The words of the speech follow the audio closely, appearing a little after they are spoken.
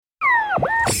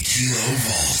Kilo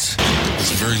Vault.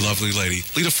 It's a very lovely lady.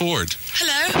 Lita Ford.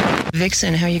 Hello.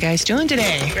 Vixen, how you guys doing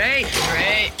today? Great.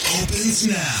 Opens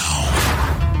now.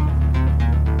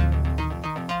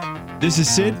 This is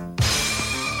Sid.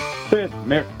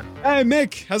 Mick. Hey,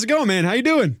 Mick. How's it going, man? How you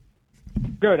doing?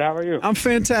 Good, how are you? I'm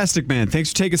fantastic, man. Thanks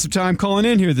for taking some time calling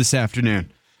in here this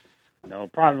afternoon. No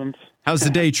problems. How's the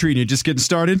day treating you? Just getting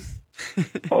started?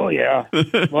 Oh, yeah.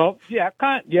 Well, yeah,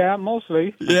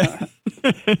 mostly. Yeah.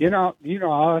 You know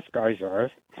how us guys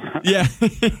are. Yeah.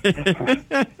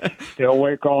 They'll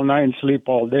wake all night and sleep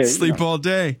all day. Sleep all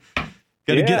day.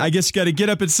 Yeah. I guess you got to get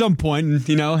up at some point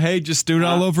and, hey, just do it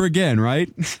all over again,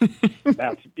 right?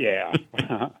 Yeah.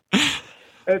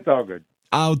 It's all good.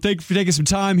 Thank you for taking some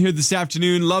time here this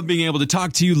afternoon. Love being able to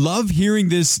talk to you. Love hearing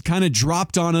this kind of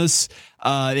dropped on us.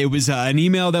 It was an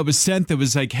email that was sent that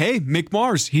was like, hey, Mick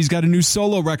Mars, he's got a new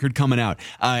solo record coming out.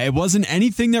 It wasn't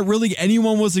anything that really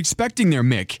anyone was expecting there,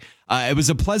 Mick. It was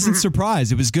a pleasant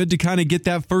surprise. It was good to kind of get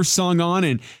that first song on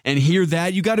and hear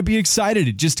that. You got to be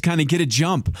excited just to kind of get a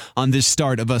jump on this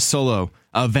start of a solo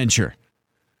venture.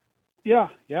 Yeah.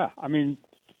 I mean,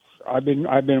 I've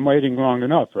been waiting long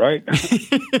enough, right?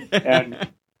 And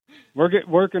we're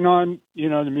working on,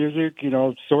 the music,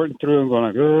 sorting through and going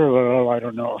like, oh, I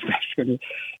don't know if that's going to,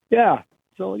 yeah.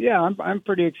 So yeah, I'm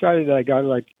pretty excited that I got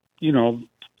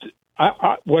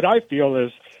what I feel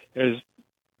is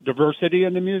diversity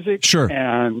in the music. Sure.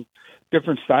 And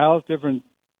different styles, different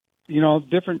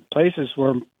places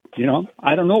where,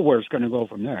 I don't know where it's going to go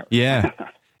from there. Yeah.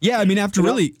 Yeah, I mean, after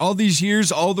really all these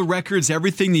years, all the records,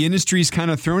 everything the industry's kind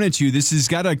of thrown at you, this has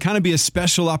got to kind of be a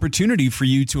special opportunity for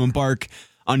you to embark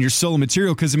on your solo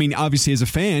material. Because, I mean, obviously as a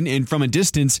fan and from a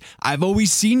distance, I've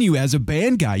always seen you as a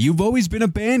band guy. You've always been a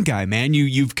band guy, man.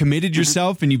 You've committed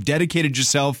yourself and you've dedicated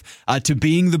yourself to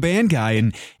being the band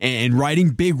guy and writing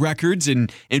big records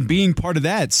and being part of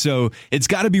that. So it's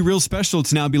got to be real special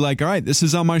to now be like, all right, this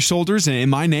is on my shoulders and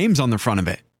my name's on the front of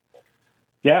it.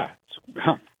 Yeah.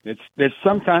 It's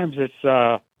sometimes it's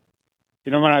when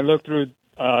I look through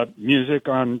music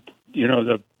on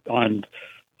on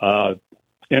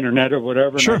internet or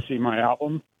whatever, Sure. And I see my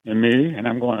album and me, and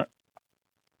I'm going,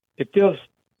 it feels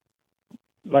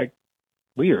like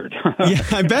weird. Yeah,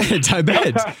 I bet.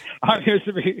 I'm used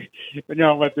to be,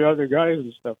 with the other guys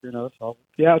and stuff, So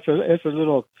yeah, it's a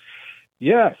little,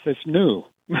 yes, it's new.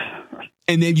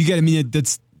 And then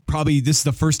that's probably this is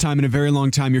the first time in a very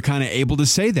long time you're kind of able to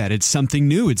say that it's something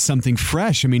new, it's something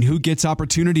fresh. I mean, who gets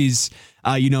opportunities,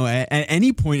 at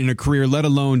any point in a career, let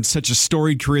alone such a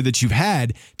storied career that you've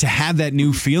had, to have that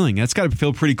new feeling? That's got to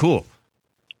feel pretty cool.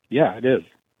 Yeah, it is,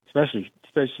 especially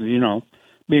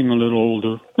being a little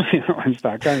older, and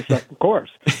that kind of stuff. Of course,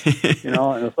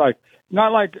 and it's like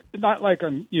not like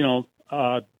I'm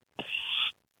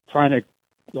trying to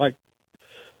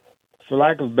for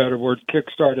lack of a better word,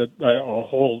 kickstart a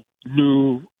whole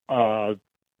new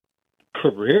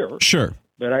career. Sure.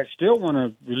 But I still want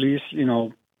to release,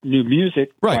 new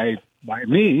music right. by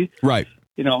me. Right.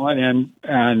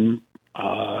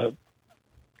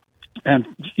 And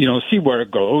see where it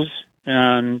goes.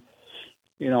 And,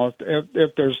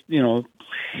 if there's,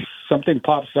 something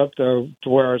pops up to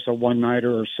where it's a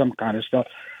one-nighter or some kind of stuff,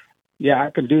 yeah, I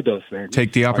can do those things.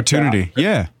 Take the opportunity.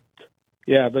 Yeah.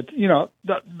 Yeah, but,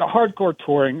 the hardcore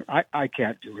touring, I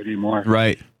can't do anymore.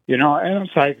 Right. And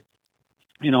it's like,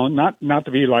 not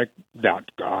to be like that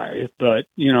guy, but,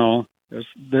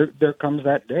 there comes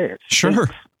that day. Sure.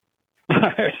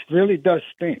 It really does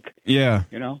stink. Yeah.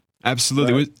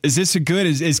 Absolutely. But, is this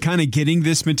is kind of getting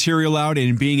this material out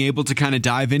and being able to kind of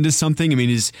dive into something? I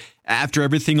mean, is after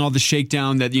everything, all the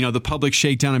shakedown that, the public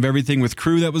shakedown of everything with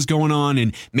Crue that was going on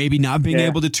and maybe not being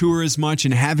able to tour as much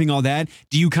and having all that,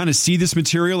 do you kind of see this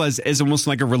material as almost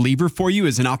like a reliever for you,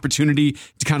 as an opportunity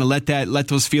to kind of let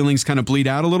those feelings kind of bleed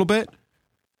out a little bit?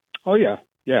 Oh, yeah.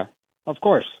 Yeah, of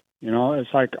course.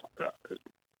 It's like,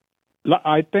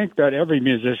 I think that every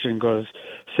musician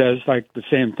says like the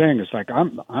same thing. It's like,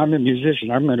 I'm a musician.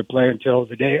 I'm going to play until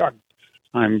the day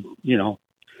I'm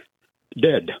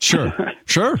dead.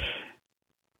 Sure.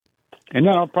 And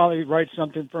then I'll probably write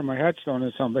something for my headstone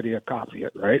and somebody will copy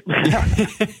it, right?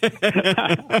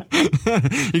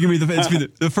 You can be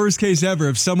the first case ever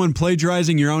of someone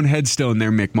plagiarizing your own headstone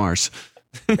there, Mick Mars.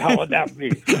 How would that be?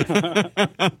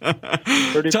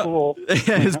 Pretty cool.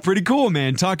 Yeah, it's pretty cool,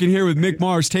 man. Talking here with Mick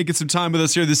Mars, taking some time with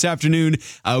us here this afternoon.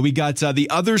 We got The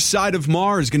Other Side of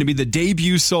Mars, going to be the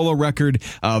debut solo record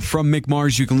from Mick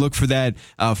Mars. You can look for that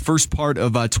first part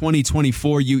of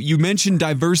 2024. You mentioned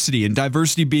diversity, and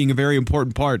diversity being a very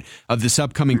important part of this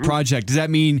upcoming project. Does that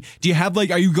mean, do you have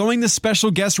are you going the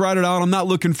special guest route at all? I'm not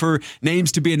looking for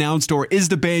names to be announced, or is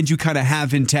the band you kind of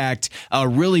have intact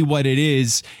really what it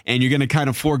is, and you're going to kind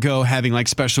of forego having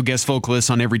special guest vocalists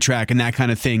on every track and that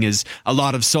kind of thing as a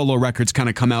lot of solo records kind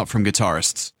of come out from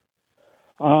guitarists?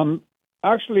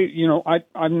 Actually,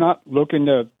 I'm not looking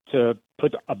to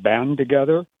put a band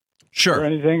together. Sure. Or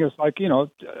anything. It's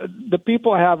the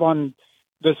people I have on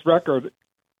this record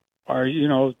are,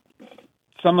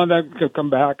 some of them could come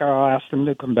back. I'll ask them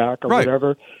to come back or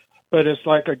whatever. But it's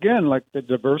again, the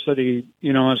diversity,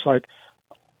 it's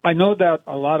I know that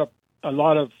a lot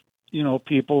of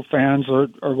people, fans or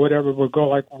whatever, will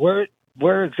go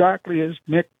where exactly is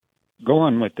Mick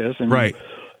going with this? And,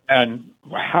 and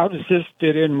how does this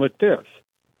fit in with this?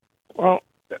 Well,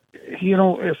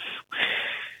 if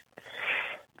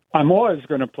I'm always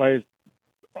going to play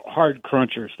hard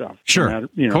cruncher stuff. Sure. No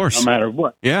matter, of course. No matter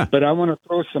what. Yeah. But I want to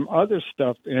throw some other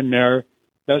stuff in there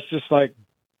that's just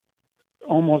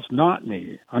almost not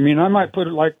me. I mean, I might put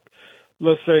it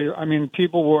let's say,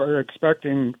 people were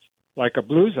expecting a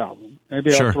blues album.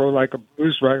 Maybe I'll throw a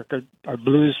blues record, a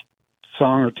blues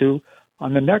song or two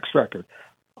on the next record.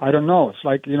 I don't know. It's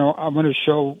I'm going to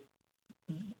show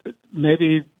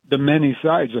maybe the many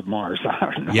sides of Mars.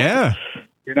 I don't know. Yeah.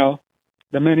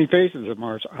 The many faces of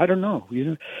Mars. I don't know.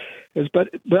 But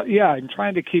yeah, I'm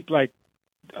trying to keep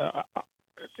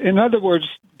in other words,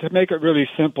 to make it really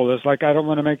simple, it's I don't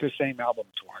want to make the same album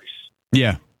twice.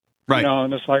 Yeah. Right.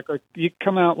 And it's you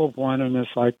come out with one and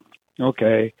it's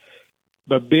okay.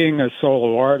 But being a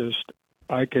solo artist,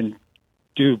 I can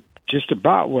do just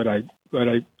about what I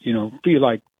feel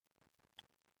like,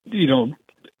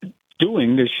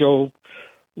 doing to show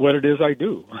what it is I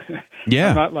do. Yeah.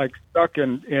 I'm not stuck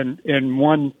in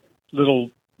one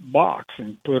little box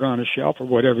and put on a shelf or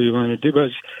whatever you want to do. But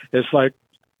it's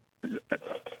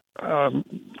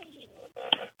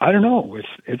I don't know.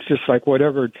 It's just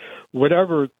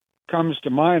whatever comes to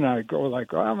mind. I go oh,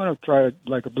 I'm going to try a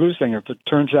blues thing. If it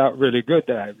turns out really good,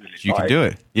 that I really you can do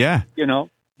it. Yeah.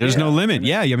 There's no limit.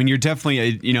 Yeah, I mean, you're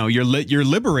definitely, you're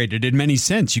liberated in many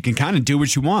sense. You can kind of do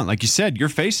what you want. Like you said, your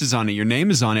face is on it, your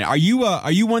name is on it. Are you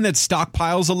one that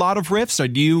stockpiles a lot of riffs? Or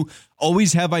do you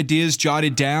always have ideas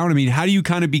jotted down? I mean, how do you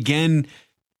kind of begin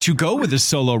to go with a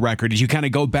solo record? Did you kind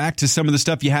of go back to some of the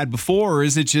stuff you had before, or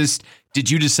is it just,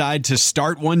 did you decide to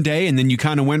start one day and then you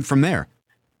kind of went from there?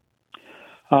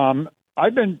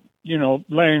 I've been,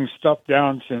 laying stuff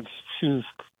down since,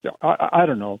 I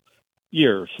don't know,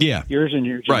 years. Yeah. Years and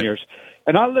years and years.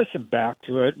 And I'll listen back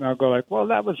to it and I'll go well,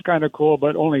 that was kind of cool,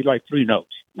 but only 3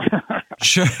 notes.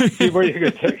 Sure. See where you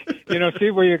could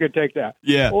take that.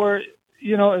 Yeah. Or,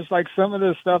 it's some of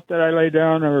the stuff that I lay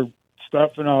down or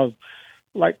stuff and I'll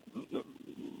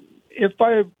if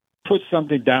I put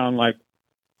something down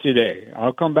today,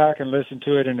 I'll come back and listen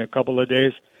to it in a couple of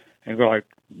days and go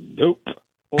nope.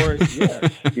 Or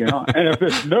yes, and if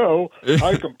it's no,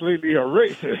 I completely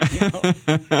erase it.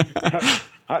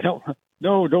 I don't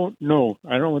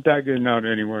want that getting out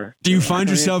anywhere. Do you find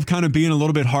yourself kind of being a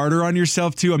little bit harder on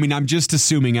yourself too? I mean, I'm just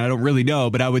assuming, and I don't really know,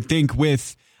 but I would think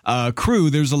with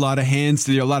Crue, there's a lot of hands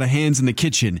in the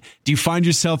kitchen. Do you find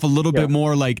yourself a little bit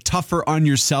more tougher on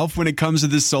yourself when it comes to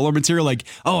this solo material?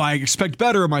 Oh, I expect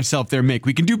better of myself there, Mick.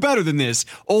 We can do better than this.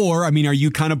 Or, are you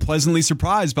kind of pleasantly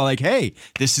surprised by hey,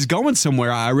 this is going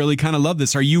somewhere. I really kind of love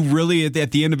this. Are you really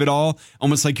at the end of it all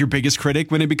almost your biggest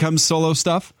critic when it becomes solo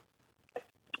stuff?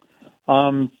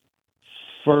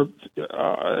 For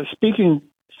speaking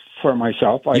for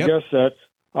myself, I guess that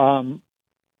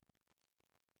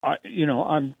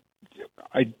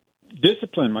I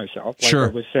discipline myself. Sure.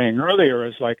 I was saying earlier,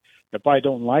 is if I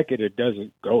don't like it, it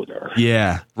doesn't go there.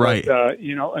 Yeah, right. But,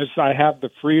 as I have the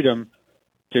freedom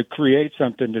to create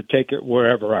something to take it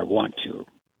wherever I want to,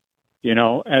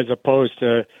 as opposed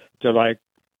to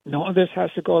no, this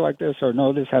has to go like this, or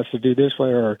no, this has to do this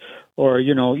way, or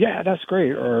yeah, that's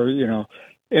great, or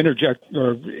interject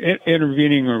or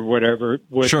intervening or whatever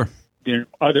with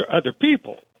other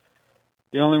people.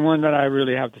 The only one that I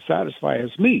really have to satisfy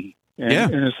is me. And,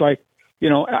 and it's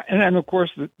and of course,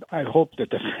 I hope that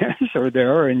the fans are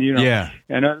there and,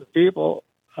 and other people,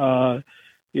 that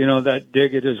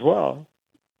dig it as well.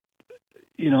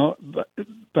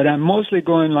 But I'm mostly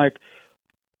going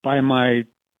by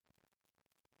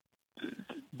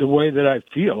the way that I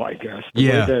feel, I guess. The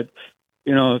way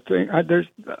there's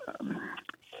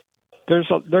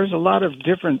a lot of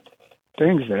different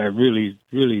things that I really,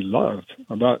 really love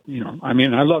about, I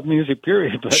mean, I love music,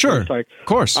 period. But Sure, it's like, of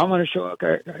course. I want to show,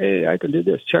 okay, hey, I can do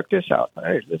this. Check this out.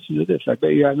 Hey, listen to this. I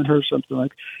bet you haven't heard something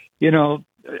like,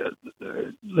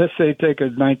 let's say take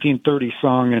a 1930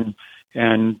 song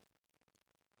and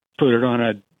put it on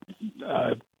a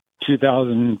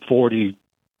 2040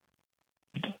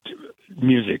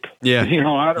 music. Yeah.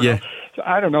 I don't know. So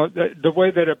I don't know the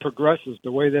way that it progresses,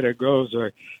 the way that it goes,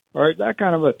 or that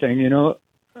kind of a thing.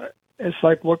 It's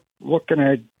like, what can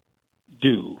I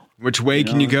do? Which way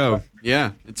can you go?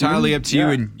 Yeah, entirely up to you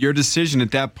and your decision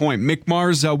at that point. Mick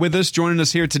Mars with us, joining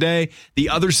us here today. The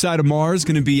Other Side of Mars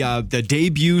going to be the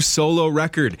debut solo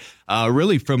record,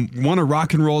 really from one of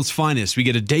rock and roll's finest. We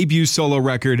get a debut solo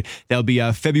record. That'll be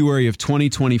February of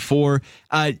 2024.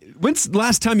 When's the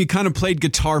last time you kind of played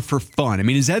guitar for fun? I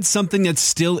mean, is that something that's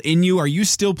still in you? Are you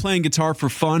still playing guitar for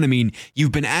fun? I mean,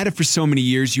 you've been at it for so many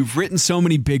years. You've written so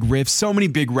many big riffs, so many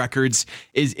big records.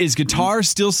 Is guitar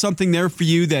still something there for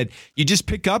you that you just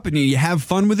pick up and you have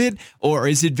fun with it? Or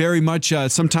is it very much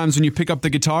sometimes when you pick up the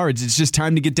guitar, it's just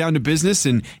time to get down to business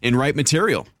and write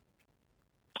material?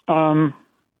 Sometimes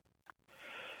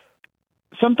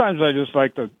I just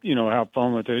like to, have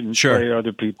fun with it and play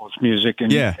other people's music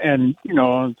and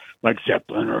like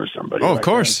Zeppelin or somebody. Oh, of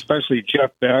course. Especially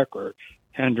Jeff Beck or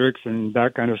Hendrix and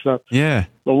that kind of stuff. Yeah.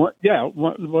 But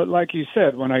like you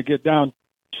said, when I get down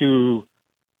to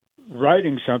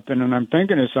writing something and I'm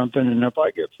thinking of something, and if I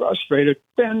get frustrated,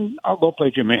 then I'll go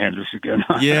play Jimi Hendrix again.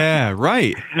 Yeah,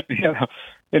 right.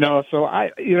 So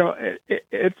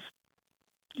it's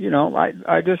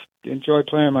I just enjoy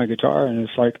playing my guitar, and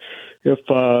it's like if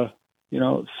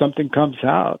something comes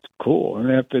out, cool,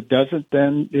 and if it doesn't,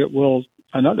 then it will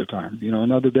another time,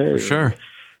 another day. Sure.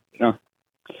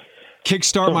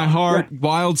 Kickstart My Heart,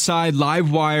 Wild Side,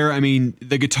 Live Wire. I mean,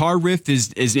 the guitar riff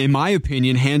is in my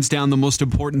opinion, hands down the most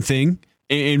important thing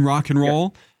in rock and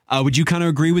roll. Yeah. Would you kind of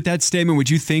agree with that statement?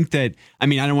 Would you think that? I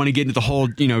mean, I don't want to get into the whole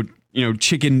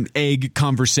chicken egg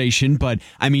conversation, but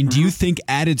I mean, do you think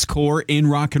at its core in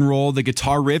rock and roll, the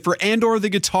guitar riff or the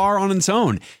guitar on its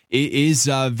own is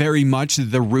very much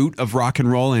the root of rock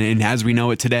and roll and as we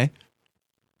know it today?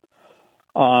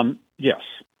 Yes,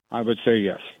 I would say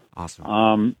yes.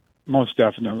 Awesome. Most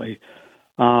definitely.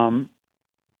 On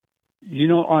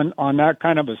that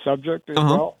kind of a subject as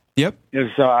well. Yep. Is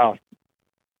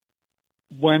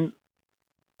when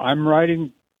I'm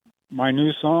writing my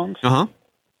new songs. What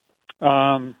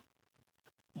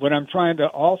I'm trying to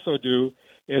also do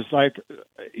is like,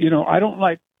 I don't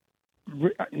like,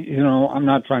 I'm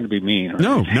not trying to be mean.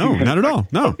 No, not at all.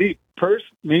 No. Me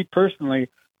personally,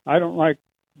 I don't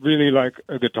really like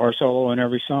a guitar solo in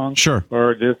every song. Sure.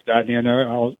 Or this, that, and the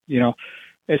other.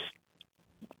 It's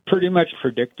pretty much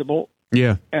predictable.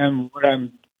 Yeah. And what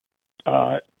I'm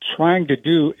trying to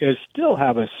do is still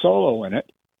have a solo in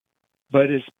it, but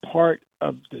it's part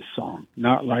of the song,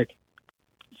 not like,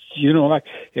 like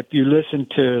if you listen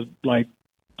to, like,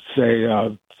 say,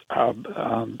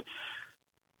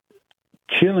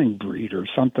 Killing Breed or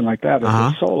something like that, it's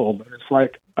a solo, but it's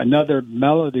like another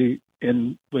melody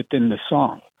within the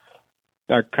song.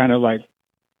 That kind of like,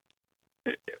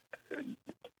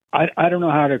 I don't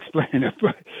know how to explain it.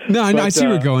 But, I see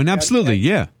where you're going. Absolutely,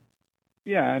 yeah.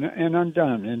 Yeah, and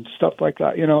Undone and stuff like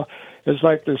that. It's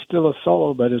like there's still a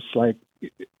solo, but it's like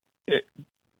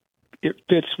it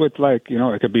fits with, like,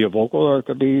 it could be a vocal or it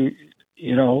could be,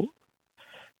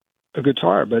 a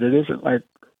guitar, but it isn't like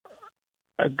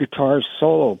a guitar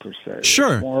solo per se.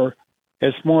 Sure.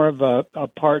 It's more of a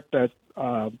part that.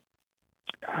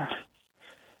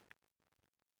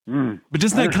 But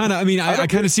doesn't that kind of, I mean, I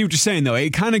kind of see what you're saying, though.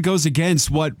 It kind of goes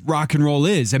against what rock and roll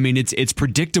is. I mean, it's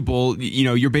predictable.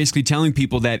 You're basically telling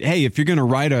people that, hey, if you're going to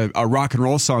write a rock and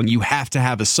roll song, you have to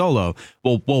have a solo.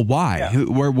 Well, why? Yeah.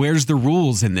 Where's the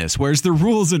rules in this? Where's the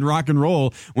rules in rock and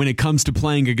roll when it comes to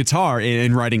playing a guitar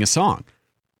and writing a song?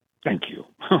 Thank you.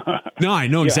 No, I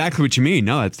know exactly what you mean.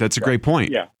 No, that's a great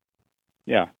point. Yeah.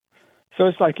 Yeah. So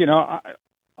it's like,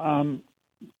 I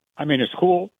mean, it's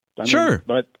cool. Sure,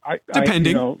 but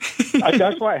depending.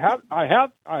 That's why I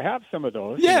have some of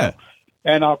those. Yeah,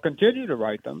 and I'll continue to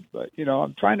write them. But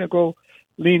I'm trying to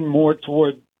lean more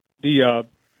toward the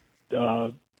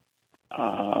so.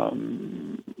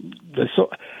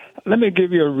 Let me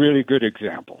give you a really good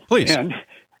example, please. And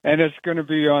it's going to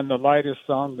be on the lightest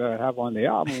song that I have on the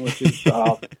album, which is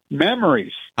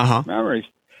 "Memories." Memories,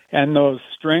 and those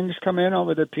strings come in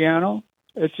over the piano.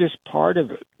 It's just part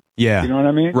of it. Yeah. You know what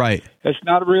I mean? Right. It's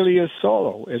not really a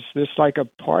solo. It's just like a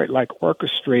part, like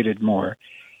orchestrated more.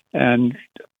 And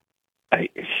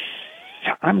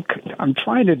I'm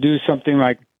trying to do something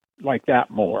like that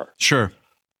more. Sure.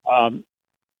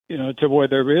 To where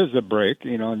there is a break,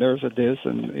 there's a this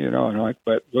and,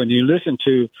 but when you listen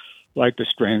to like the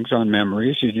strings on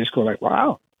Memories, you just go like,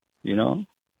 wow, it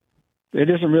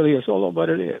isn't really a solo, but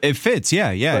it is. It fits.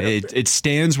 Yeah. Yeah. It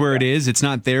stands where it is. It's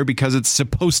not there because it's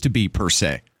supposed to be per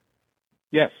se.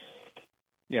 Yes.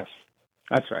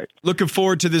 That's right. Looking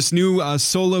forward to this new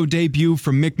solo debut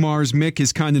from Mick Mars. Mick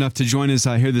is kind enough to join us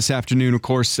here this afternoon. Of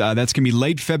course, that's going to be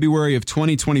late February of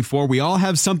 2024. We all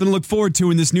have something to look forward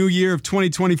to in this new year of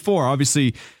 2024.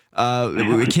 Obviously,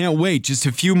 we can't wait. Just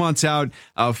a few months out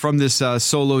from this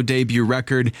solo debut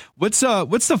record. What's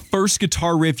the first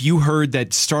guitar riff you heard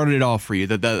that started it all for you?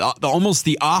 The almost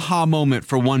the aha moment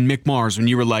for one Mick Mars when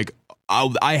you were like,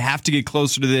 I have to get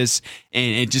closer to this,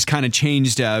 and it just kind of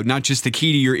changed not just the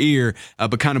key to your ear,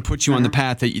 but kind of put you on the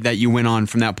path that you went on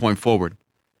from that point forward.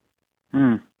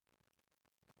 I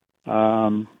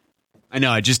know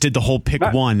I just did the whole pick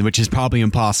one, which is probably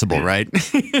impossible, right?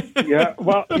 Yeah,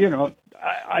 well,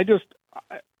 I just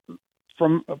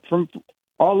from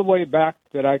all the way back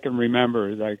that I can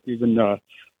remember, like even the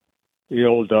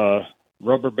old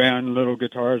rubber band little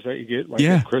guitars that you get like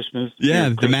at Christmas. Yeah,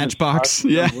 the Christmas Matchbox.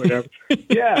 Yeah. Whatever.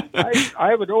 Yeah.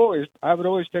 I would always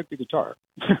take the guitar.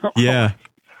 Yeah.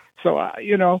 So I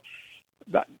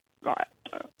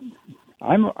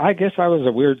guess I was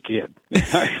a weird kid.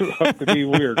 I love to be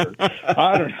weirder.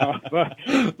 I don't know.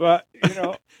 But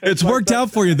it's worked out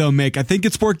for you though, Mick. I think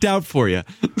it's worked out for you.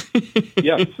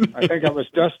 Yes. I think I was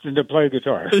destined to play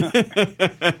guitar.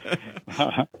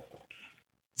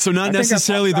 So not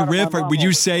necessarily the riff, or would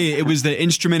you say it was the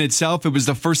instrument itself? It was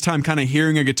the first time kind of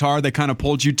hearing a guitar that kind of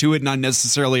pulled you to it, not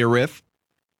necessarily a riff?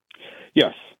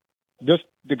 Yes. Just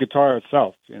the guitar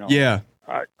itself, Yeah.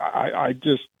 I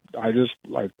just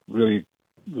like really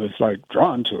was like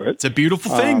drawn to it. It's a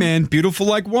beautiful thing, man. Beautiful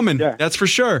like woman. Yeah. That's for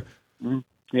sure.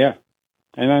 Yeah.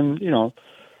 And then,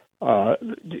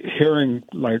 hearing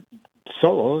like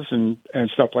solos and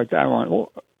stuff like that, I went,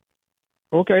 oh,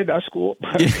 okay, that's cool.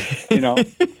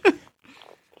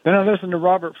 Then I listen to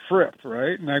Robert Fripp,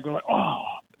 right? And I go like, oh,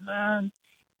 man.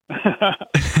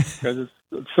 Because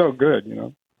it's so good,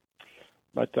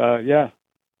 But, yeah.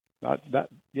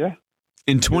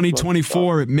 In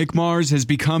 2024, Mick Mars has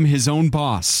become his own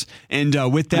boss. And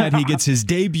with that, he gets his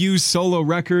debut solo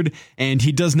record, and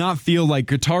he does not feel like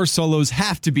guitar solos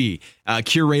have to be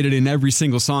curated in every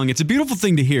single song. It's a beautiful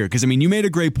thing to hear because, you made a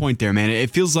great point there, man. It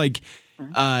feels like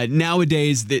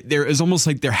nowadays there is almost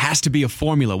like there has to be a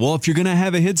formula. Well, if you're going to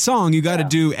have a hit song, you got to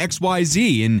do X, Y,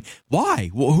 Z. And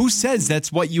why? Well, who says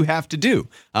that's what you have to do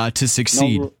to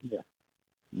succeed?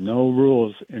 No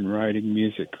rules in writing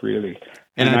music, really.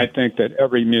 And I think that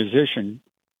every musician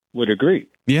would agree.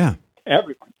 Yeah.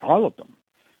 Everyone, all of them,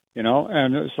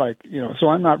 and it's like, so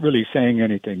I'm not really saying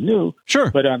anything new. Sure.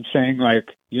 But I'm saying like,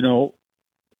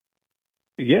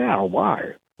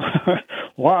 why?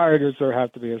 Why does there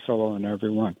have to be a solo in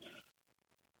every one?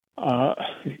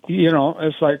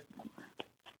 It's like,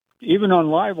 even on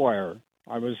Livewire,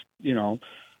 I was,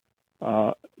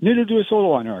 need to do a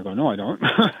solo on there. I go, no, I don't.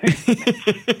 It's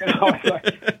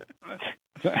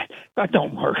like, that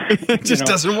don't work. It just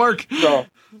doesn't work. So,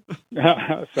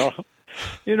 there's,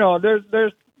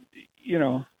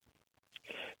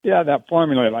 that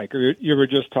formula, like you were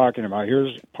just talking about.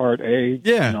 Here's part A.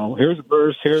 Yeah. Here's a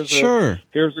verse. Here's a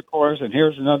chorus, and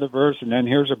here's another verse, and then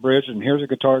here's a bridge, and here's a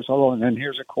guitar solo, and then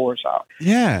here's a chorus out.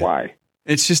 Yeah. Why?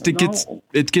 It's just it gets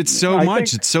so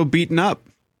much. It's so beaten up.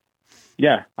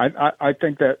 Yeah, I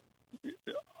think that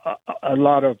a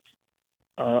lot of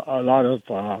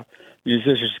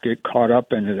musicians get caught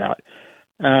up into that,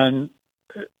 and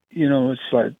it's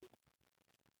like,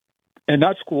 and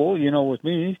that's cool, with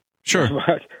me. Sure.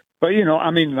 But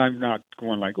I'm not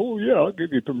going like, oh yeah, I'll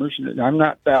give you permission. I'm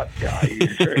not that guy.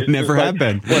 Never have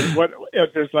been. What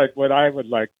it's just like what I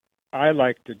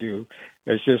like to do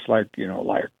is just like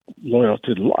like Loyal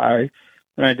to the Lie,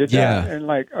 and I did that, and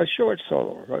like a short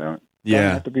solo. Don't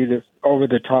have to be this over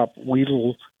the top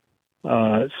wheedle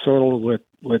solo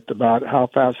with about how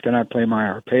fast can I play my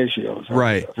arpeggios.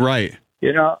 Right.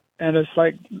 And it's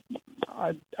like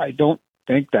I don't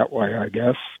think that way, I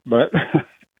guess, but.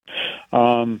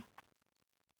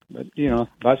 But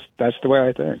that's the way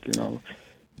I think.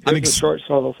 Here's a short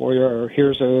solo for you, or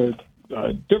here's a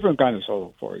different kind of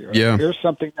solo for you. Yeah. Here's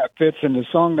something that fits in the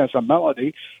song. That's a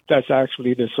melody. That's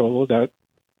actually the solo that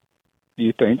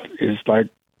you think is like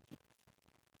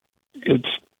it's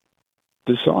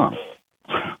the song.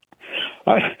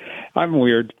 I'm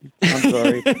weird. I'm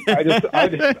sorry.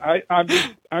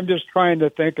 I'm just trying to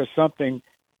think of something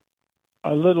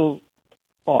a little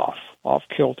off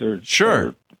kilter.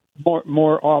 Sure.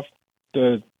 More off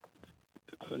the,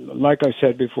 like I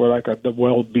said before, like the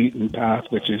well-beaten path,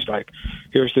 which is like,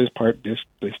 here's this part, this.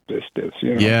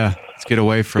 You know? Yeah, let's get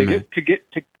away from it.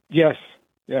 Yes,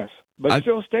 but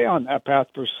still stay on that path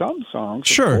for some songs,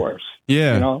 sure. Of course.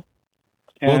 Yeah, you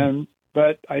know,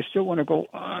 but I still want to go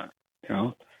on. You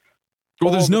know.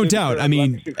 Well, there's no doubt. I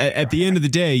mean, at the end of the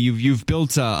day, you've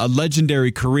built a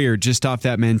legendary career just off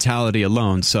that mentality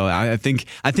alone. So I think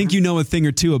you know a thing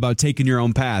or two about taking your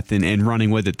own path and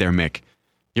running with it there, Mick.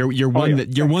 You're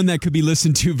one that could be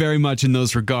listened to very much in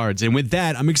those regards. And with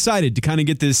that, I'm excited to kind of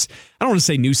get this, I don't want to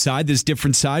say new side, this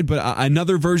different side, but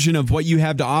another version of what you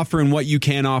have to offer and what you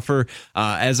can offer.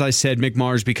 As I said, Mick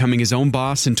Mars becoming his own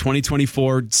boss in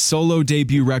 2024, solo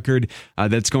debut record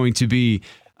that's going to be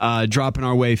dropping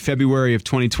our way February of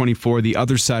 2024, The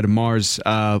Other Side of Mars.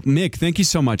 Mick, thank you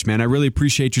so much, man. I really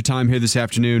appreciate your time here this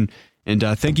afternoon. And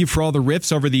thank you for all the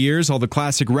riffs over the years, all the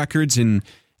classic records. And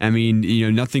I mean, you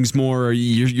know, nothing's more,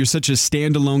 you're such a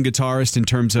standalone guitarist in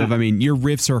terms of, I mean, your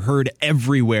riffs are heard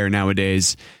everywhere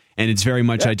nowadays. And it's very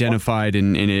much identified,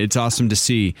 and it's awesome to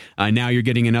see. Now you're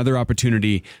getting another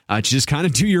opportunity to just kind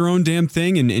of do your own damn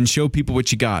thing and show people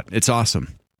what you got. It's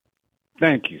awesome.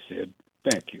 Thank you, Sid.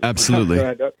 Thank you. Absolutely.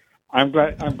 I'm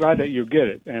glad that you get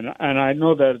it, and I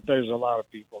know that there's a lot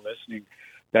of people listening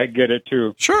that get it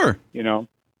too. Sure. You know,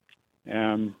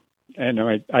 and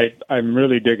I'm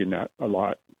really digging that a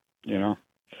lot. You know,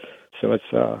 so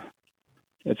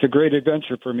it's a great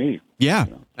adventure for me. Yeah,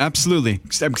 you know? Absolutely.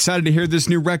 I'm excited to hear this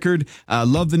new record.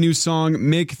 Love the new song.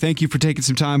 Mick, thank you for taking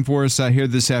some time for us here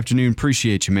this afternoon.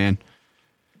 Appreciate you, man.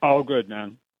 All good,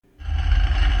 man.